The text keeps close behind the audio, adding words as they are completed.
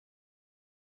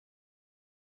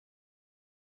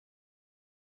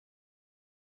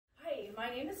my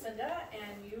name is Cinda,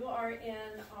 and you are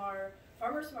in our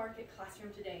farmer's market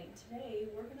classroom today. And today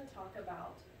we're going to talk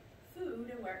about food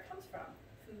and where it comes from.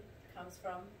 Food comes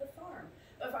from the farm.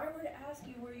 But if I were to ask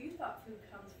you where you thought food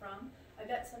comes from, I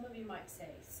bet some of you might say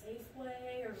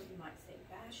Safeway, or you might say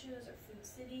Bash's, or Food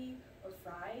City, or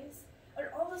Fry's. And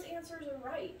all those answers are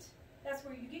right. That's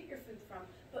where you get your food from.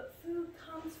 But food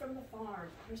comes from the farm.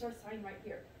 Here's our sign right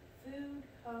here. Food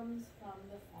comes from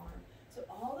the farm. So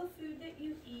all the food that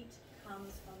you eat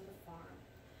comes from the farm.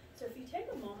 So if you take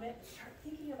a moment and start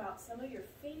thinking about some of your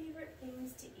favorite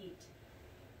things to eat.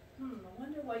 I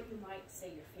wonder what you might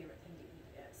say your favorite thing to eat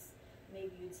is.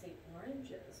 Maybe you'd say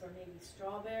oranges, or maybe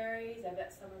strawberries. I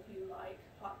bet some of you like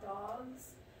hot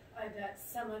dogs. I bet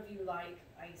some of you like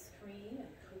ice cream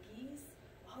and cookies.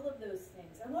 All of those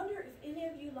things. I wonder if any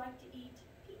of you like to eat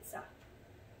pizza.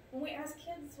 When we ask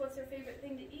kids what's their favorite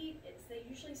thing to eat, they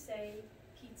usually say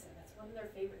pizza. That's one of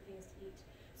their favorite things to eat.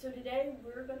 So today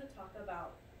we're going to talk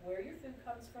about where your food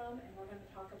comes from, and we're going to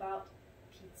talk about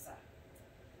pizza.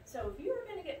 So if you were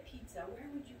going to get pizza, where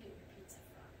would you get your pizza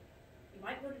from? You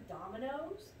might go to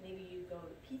Domino's, maybe you'd go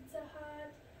to Pizza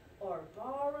Hut or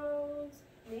Barro's,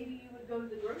 maybe you would go to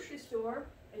the grocery store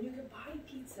and you could buy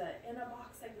pizza in a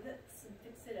box like this and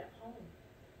fix it at home.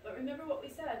 But remember what we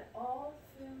said, all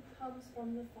food comes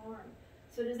from the farm.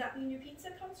 So does that mean your pizza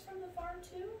comes from the farm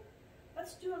too?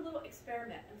 Let's do a little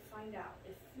experiment and find out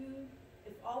if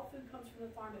all food comes from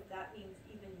the farm, if that means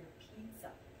even your pizza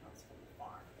comes from the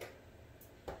farm.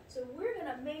 So we're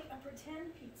going to make a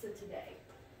pretend pizza today.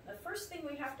 The first thing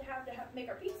we have to make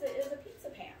our pizza is a pizza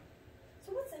pan.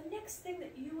 So what's the next thing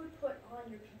that you would put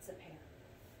on your pizza pan?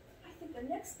 I think the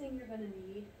next thing you're going to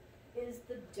need is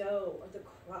the dough or the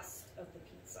crust of the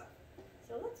pizza.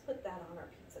 So let's put that on our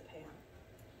pizza pan.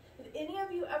 Have any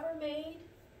of you ever made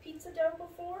pizza dough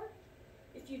before?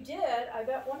 If you did, I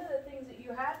bet one of the things that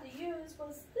you had to use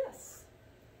was this.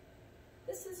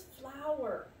 This is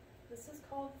flour. This is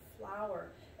called flour.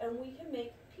 And we can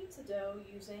make pizza dough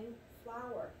using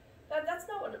flour. That's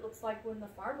not what it looks like when the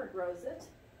farmer grows it.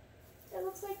 It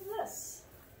looks like this.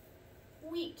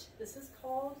 Wheat. This is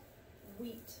called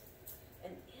wheat.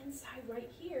 And inside right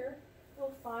here,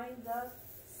 we'll find the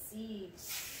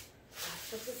seeds.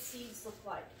 That's what the seeds look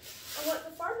like. And what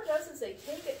the farmer does is they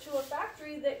take it to a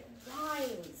factory that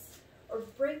grinds or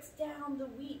breaks down the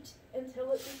wheat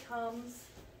until it becomes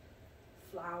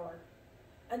flour.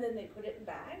 And then they put it in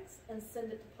bags and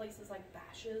send it to places like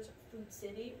Bash's, or Food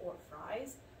City, or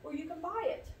Fry's, where you can buy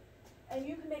it. And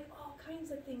you can make all kinds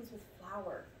of things with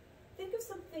flour. Think of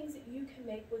some things that you can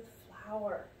make with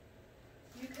flour.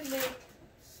 You can make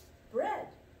bread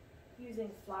using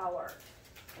flour.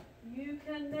 You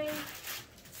can make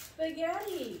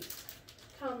spaghetti,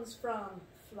 comes from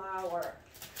flour.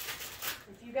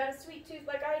 If you got a sweet tooth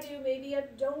like I do, maybe a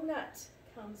donut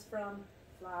comes from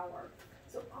flour.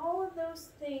 So all of those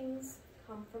things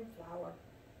come from flour,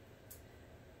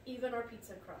 even our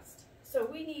pizza crust. So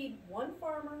we need one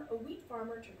farmer, a wheat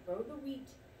farmer, to grow the wheat,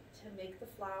 to make the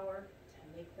flour,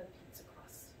 to make the pizza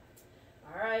crust.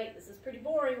 All right, this is pretty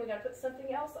boring. We got to put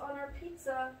something else on our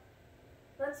pizza.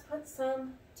 Let's put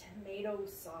some tomato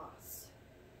sauce.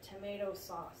 Tomato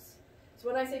sauce. So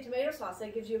when I say tomato sauce,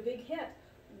 that gives you a big hint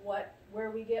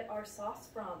where we get our sauce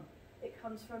from. It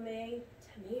comes from a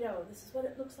tomato. This is what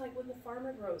it looks like when the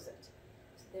farmer grows it.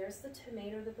 So there's the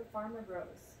tomato that the farmer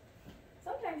grows.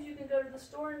 Sometimes you can go to the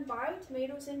store and buy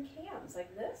tomatoes in cans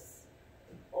like this,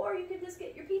 or you can just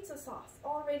get your pizza sauce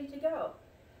all ready to go.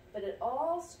 But it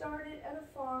all started at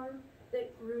a farm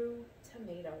that grew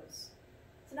tomatoes.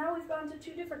 So now we've gone to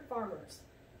two different farmers.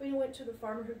 We went to the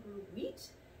farmer who grew wheat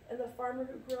and the farmer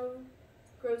who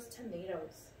grows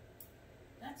tomatoes.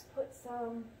 Let's put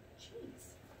some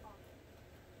cheese.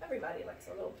 Everybody likes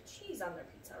a little cheese on their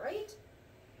pizza, right?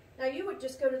 Now you would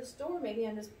just go to the store maybe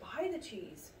and just buy the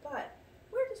cheese, but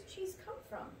where does cheese come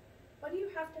from? What do you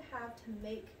have to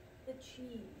make the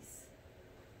cheese?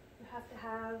 You have to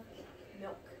have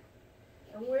milk.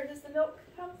 And where does the milk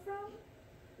come from?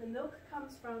 The milk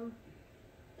comes from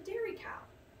a dairy cow.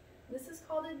 This is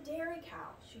called a dairy cow.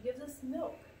 She gives us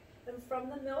milk. And from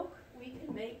the milk, we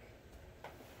can make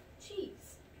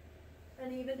cheese.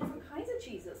 And even different kinds of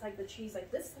cheeses, like the cheese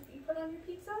like this that you put on your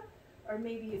pizza, or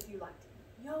maybe if you like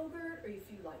yogurt, or if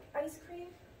you like ice cream,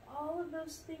 all of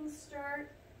those things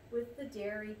start with the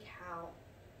dairy cow.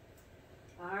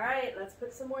 All right, let's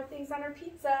put some more things on our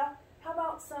pizza. How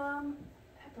about some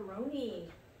pepperoni?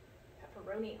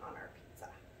 Pepperoni on our pizza.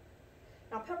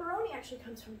 Now pepperoni actually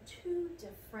comes from two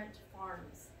different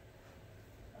farms.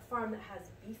 A farm that has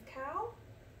beef cow,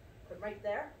 put right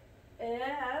there,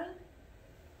 and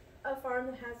a farm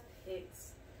that has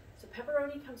pigs. So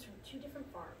pepperoni comes from 2 different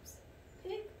farms,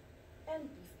 pig and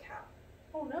beef cow.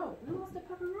 Oh no, we lost a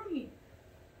pepperoni.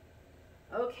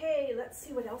 Okay, let's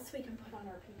see what else we can put on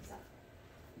our pizza.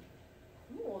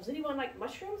 Ooh, does anyone like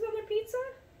mushrooms on their pizza?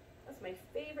 That's my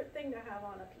favorite thing to have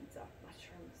on a pizza,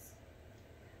 mushrooms.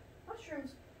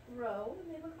 Mushrooms grow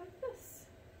and they look like this.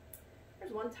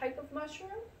 There's one type of mushroom.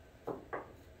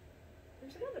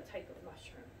 There's another type of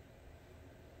mushroom.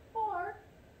 Or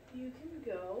you can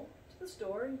go to the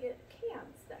store and get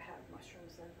cans that have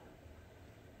mushrooms in them.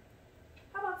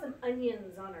 How about some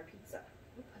onions on our pizza?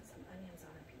 We'll put some onions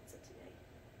on our pizza today.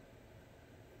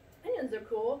 Onions are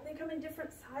cool. They come in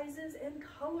different sizes and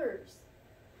colors.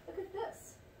 Look at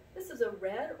this. This is a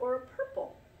red or a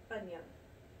purple onion.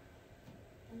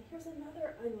 And here's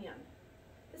another onion.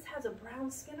 This has a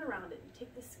brown skin around it. You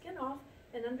take the skin off,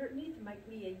 and underneath might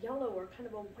be a yellow or kind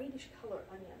of a whitish color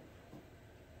onion.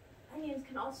 Onions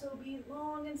can also be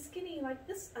long and skinny like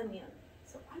this onion.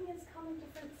 So onions come in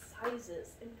different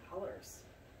sizes and colors.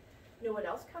 You know what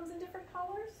else comes in different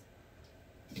colors?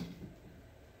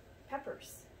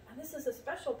 Peppers. And this is a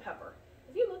special pepper.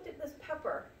 If you looked at this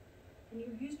pepper and you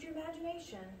used your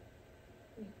imagination,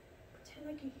 and you pretend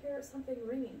like you hear something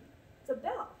ringing, it's a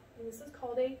bell. And this is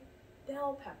called a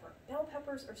bell pepper. Bell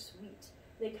peppers are sweet.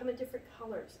 They come in different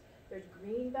colors. There's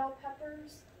green bell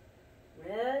peppers,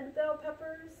 red bell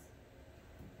peppers,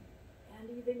 and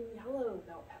even yellow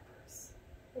bell peppers.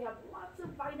 They have lots of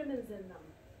vitamins in them.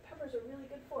 Peppers are really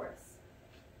good for us.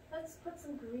 Let's put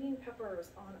some green peppers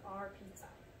on our pizza.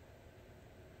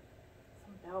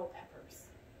 Some bell peppers.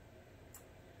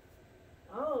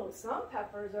 Oh, some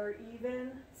peppers are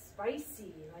even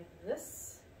spicy, like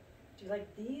this. Do you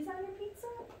like these on your pizza?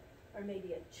 Or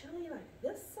maybe a chili like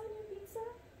this on your pizza?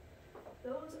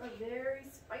 Those are very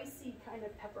spicy kind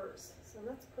of peppers. So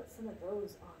let's put some of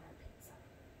those on our pizza.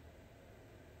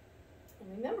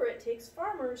 And remember, it takes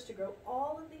farmers to grow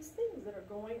all of these things that are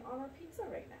going on our pizza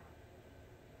right now.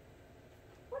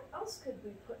 What else could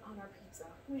we put on our pizza?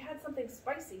 We had something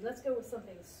spicy. Let's go with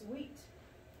something sweet.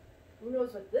 Who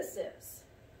knows what this is?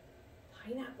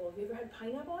 Pineapple. Have you ever had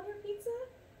pineapple on your pizza?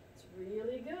 It's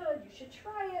really good. You should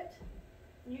try it.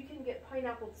 You can get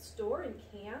pineapple at the store in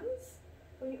cans.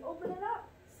 When you open it up,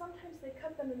 sometimes they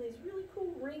cut them in these really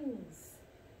cool rings.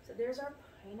 So there's our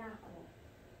pineapple.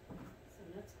 So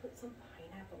let's put some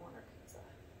pineapple on our pizza.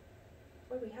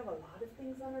 Boy, we have a lot of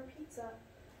things on our pizza.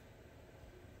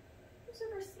 Who's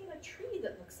ever seen a tree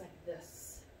that looks like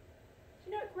this?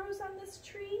 Do you know what grows on this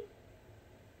tree?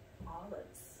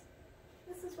 Olives.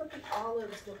 This is what the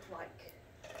olives look like.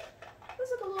 Those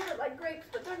look a little bit like grapes,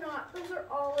 but they're not. Those are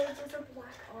olives. Those are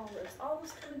black olives.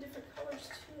 Olives come in different colors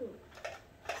too.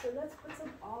 So let's put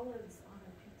some olives on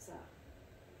our pizza.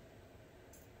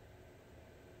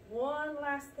 One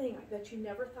last thing, I bet you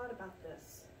never thought about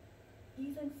this.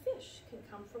 Even fish can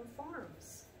come from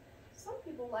farms. Some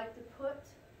people like to put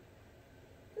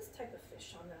this type of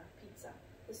fish on the pizza.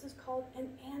 This is called an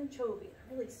anchovy.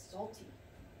 They're really salty.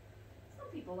 Some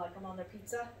people like them on their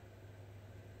pizza.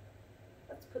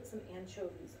 Let's put some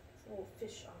anchovies, some little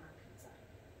fish on our pizza.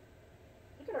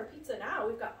 Look at our pizza now.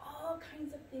 We've got all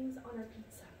kinds of things on our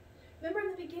pizza. Remember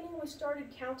in the beginning we started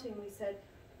counting. We said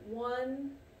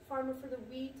 1 farmer for the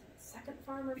wheat, 2nd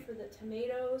farmer for the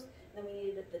tomatoes, and then we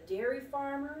needed the dairy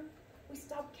farmer. We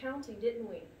stopped counting, didn't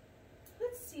we?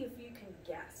 Let's see if you can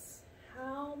guess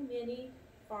how many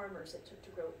farmers it took to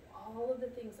grow all of the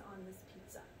things on this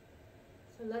pizza.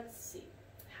 So let's see.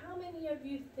 How many of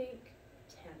you think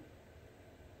 10?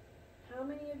 How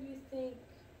many of you think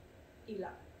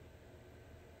 11?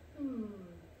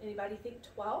 Anybody think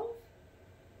 12?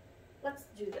 Let's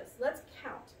do this. Let's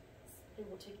count. And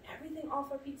we'll take everything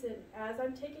off our pizza. And as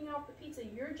I'm taking off the pizza,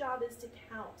 your job is to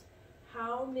count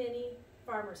how many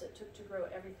farmers it took to grow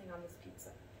everything on this pizza.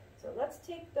 So let's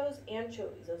take those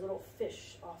anchovies, those little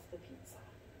fish, off the pizza.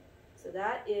 So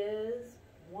that is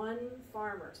 1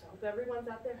 farmer. So I hope everyone's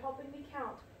out there helping me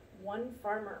count. 1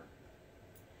 farmer.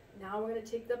 Now we're going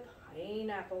to take the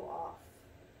pineapple off.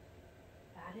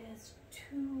 That is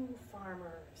 2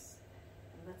 farmers.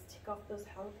 And let's take off those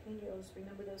jalapenos.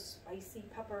 Remember those spicy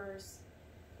peppers.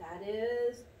 That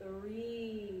is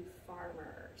 3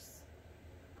 farmers.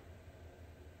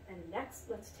 And next,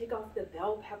 let's take off the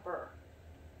bell pepper.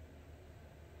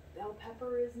 Bell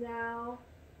pepper is now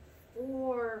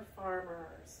 4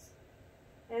 farmers.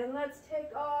 And let's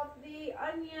take off the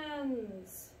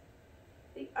onions.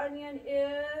 The onion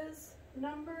is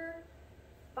number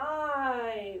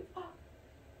 5. Oh,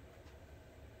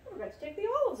 we're going to take the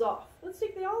olives off. Let's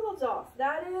take the olives off.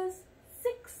 That is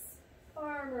 6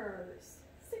 farmers.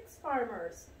 6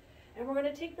 farmers. And we're going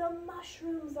to take the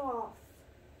mushrooms off.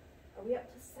 Are we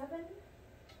up to 7?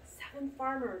 7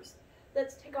 farmers.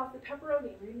 Let's take off the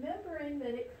pepperoni, remembering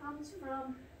that it comes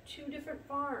from 2 different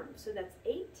farms. So that's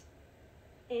 8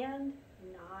 and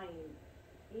 9.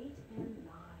 8 and 9.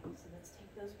 So let's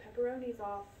take those pepperonis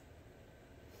off.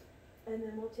 And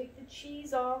then we'll take the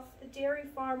cheese off, the dairy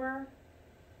farmer.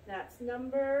 That's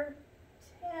number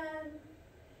 10.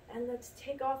 And let's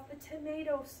take off the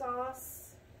tomato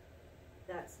sauce.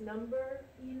 That's number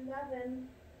 11. And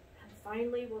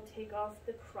finally, we'll take off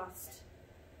the crust,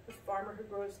 the farmer who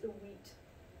grows the wheat.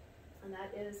 And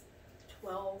that is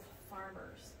 12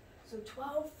 farmers. So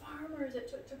 12 farmers it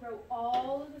took to grow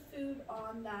all of the food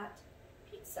on that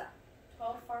pizza.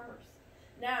 12 farmers.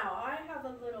 Now, I have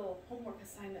a little homework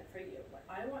assignment for you. What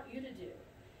I want you to do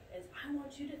is I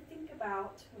want you to think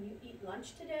about when you eat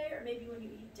lunch today, or maybe when you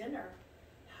eat dinner,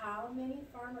 how many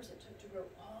farmers it took to grow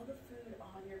all the food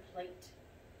on your plate.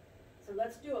 So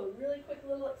let's do a really quick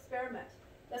little experiment.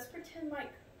 Let's pretend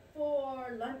like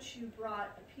for lunch you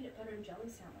brought a peanut butter and jelly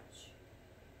sandwich.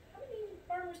 How many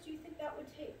farmers do you think that would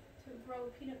take to grow a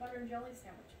peanut butter and jelly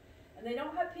sandwich? And they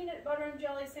don't have peanut butter and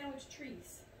jelly sandwich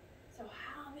trees. So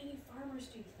how many farmers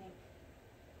do you think?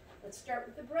 Let's start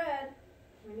with the bread.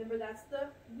 Remember, that's the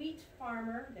wheat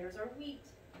farmer. There's our wheat.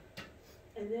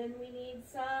 And then we need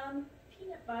some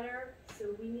peanut butter.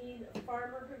 So we need a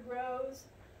farmer who grows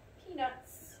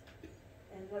peanuts.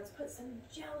 And let's put some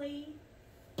jelly.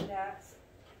 That's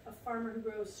a farmer who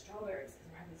grows strawberries, because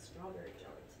we're having strawberry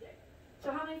jelly today.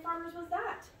 So how many farmers was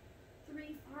that?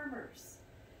 3 farmers.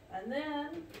 And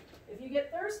then, if you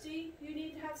get thirsty, you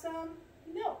need to have some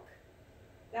milk.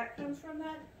 That comes from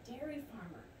that dairy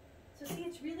farmer. So see,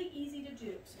 it's really easy to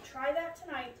do. So try that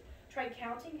tonight. Try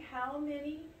counting how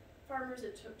many farmers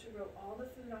it took to grow all the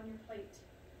food on your plate.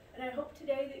 And I hope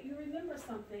today that you remember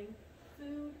something.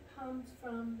 Food comes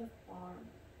from the farm.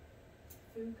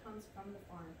 Food comes from the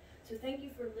farm. So thank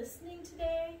you for listening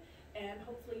today, and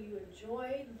hopefully you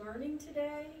enjoyed learning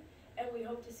today, and we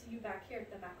hope to see you back here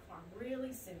at the Mac Farm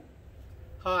really soon.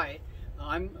 Hi,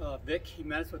 I'm Vic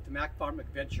Jimenez with the Mac Farm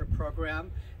Adventure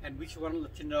program, and we just want to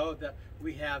let you know that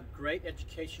we have great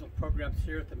educational programs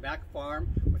here at the Mac Farm,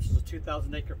 which is a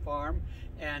 2,000-acre farm,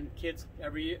 and kids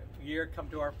every year come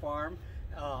to our farm,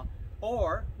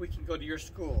 or we can go to your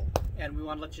school. And we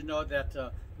want to let you know that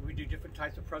we do different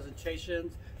types of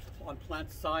presentations on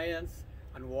plant science,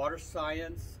 on water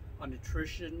science, on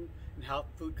nutrition, and how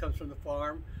food comes from the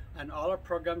farm. And all our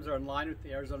programs are in line with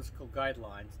the Arizona School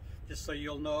Guidelines. Just so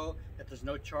you'll know that there's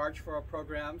no charge for our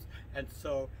programs. And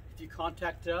so if you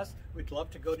contact us, we'd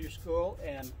love to go to your school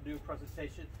and do a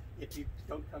presentation if you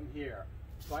don't come here.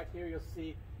 Right here you'll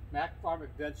see Mac Farm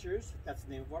Adventures. That's the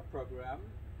name of our program.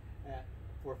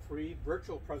 For free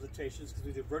virtual presentations, because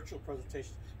we do virtual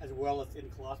presentations as well as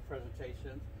in-class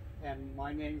presentations. And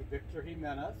my name is Victor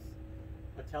Jimenez.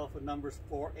 My telephone number is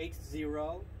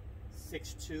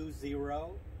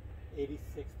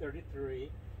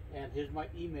 480-620-8633. And here's my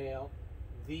email,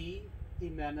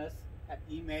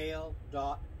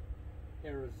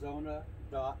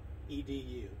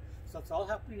 thejimenez@email.arizona.edu. So it's all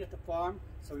happening at the farm.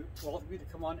 So we're all of you to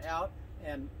come on out,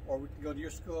 or we can go to your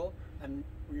school, and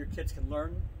where your kids can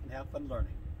learn and have fun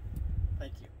learning.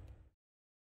 Thank you.